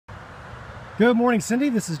Good morning,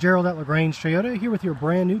 Cyndi. This is Gerald at LaGrange Toyota here with your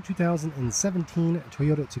brand new 2017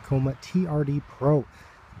 Toyota Tacoma TRD Pro.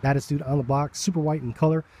 Baddest dude on the block, super white in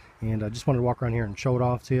color, and I just wanted to walk around here and show it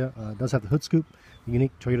off to you. It does have the hood scoop, the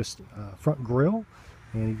unique Toyota front grille,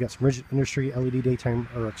 and you've got some rigid industry LED daytime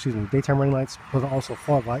running lights, but also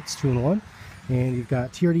fog lights, 2-in-1. And you've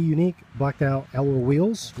got TRD unique blacked out alloy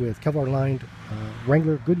wheels with Kevlar lined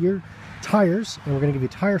Wrangler Goodyear tires, and we're going to give you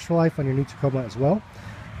tires for life on your new Tacoma as well.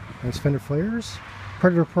 Nice fender flares,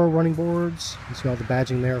 Predator Pro running boards. You see all the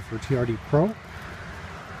badging there for TRD Pro.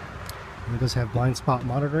 And it does have blind spot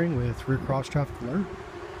monitoring with rear cross traffic alert.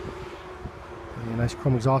 And a nice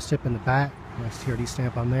chrome exhaust tip in the back. Nice TRD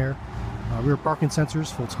stamp on there. Rear parking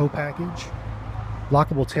sensors, full tow package.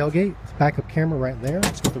 Lockable tailgate, backup camera right there.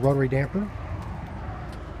 It's got the rotary damper.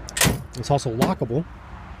 It's also lockable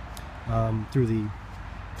through the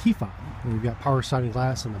key fob. And you've got power sliding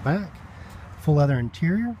glass in the back. Full leather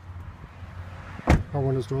interior. Power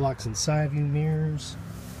windows, door locks, and side view mirrors.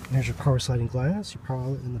 And there's your power sliding glass, your power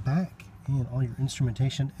outlet in the back, and all your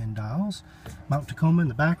instrumentation and dials. Mount Tacoma in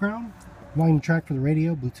the background. Volume track for the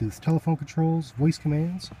radio, Bluetooth telephone controls, voice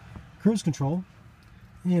commands, cruise control.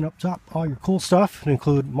 And up top, all your cool stuff to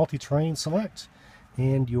include multi-terrain select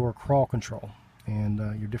and your crawl control. And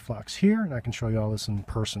your diff locks here, and I can show you all this in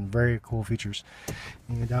person. Very cool features.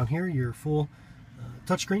 And down here, your full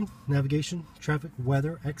touchscreen, navigation, traffic,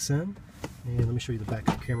 weather, XM, and let me show you the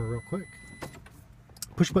backup camera real quick.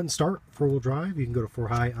 Push button start, 4-wheel drive. You can go to 4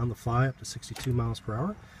 high on the fly up to 62 miles per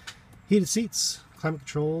hour. Heated seats, climate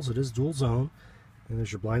controls. It is dual zone, and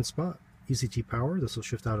there's your blind spot. ECT power. This will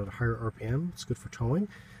shift out at a higher RPM. It's good for towing.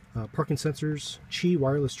 Parking sensors, Qi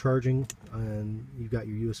wireless charging, and you've got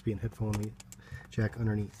your USB and headphone jack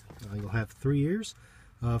underneath. You'll have 3 years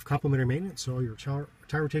of complimentary maintenance, so all your tire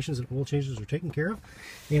rotations and oil changes are taken care of.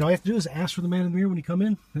 And all you have to do is ask for the man in the mirror when you come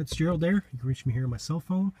in. That's Gerald there. You can reach me here on my cell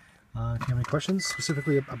phone. If you have any questions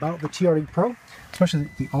specifically about the TRD Pro,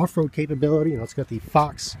 especially the off-road capability, it's got the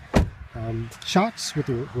Fox shocks with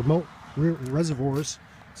the remote rear reservoirs.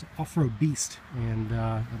 It's an off-road beast, and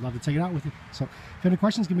I'd love to take it out with you. So if you have any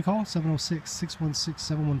questions, give me a call,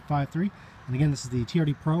 706-616-7153. And again, this is the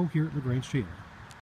TRD Pro here at LaGrange Toyota.